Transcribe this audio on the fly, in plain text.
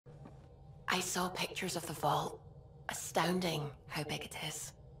I saw pictures of the vault. Astounding how big it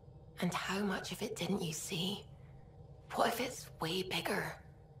is. And how much of it didn't you see? What if it's way bigger?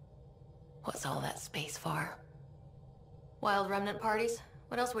 What's all that space for? Wild remnant parties?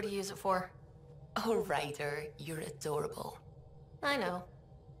 What else would you use it for? Oh, Ryder, you're adorable. I know.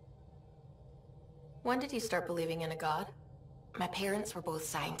 When did you start believing in a god? My parents were both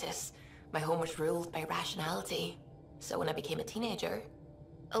scientists. My home was ruled by rationality. So when I became a teenager,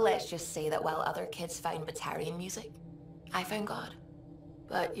 let's just say that while other kids found Batarian music, I found God.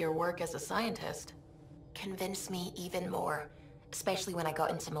 But your work as a scientist Convinced me even more, especially when I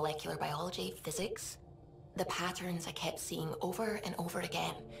got into molecular biology, physics. The patterns I kept seeing over and over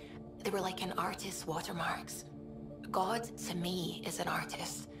again, they were like an artist's watermarks. God, to me, is an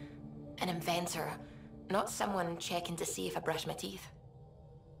artist. An inventor, not someone checking to see if I brush my teeth.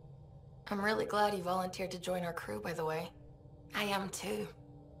 I'm really glad you volunteered to join our crew, by the way. I am too.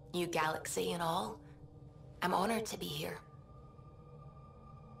 New galaxy and all. I'm honored to be here.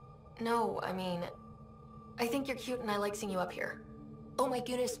 No, I mean, I think you're cute and I like seeing you up here. Oh my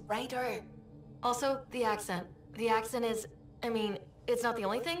goodness, Ryder! Also, the accent. The accent is, I mean, it's not the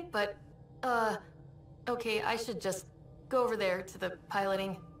only thing, but, okay, I should just go over there to the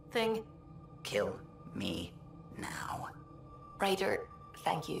piloting thing. Kill me now. Ryder,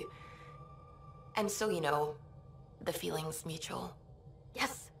 thank you. And so you know, the feeling's mutual.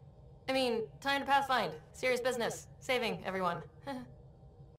 Yes! I mean, time to pathfind. Serious business. Saving everyone.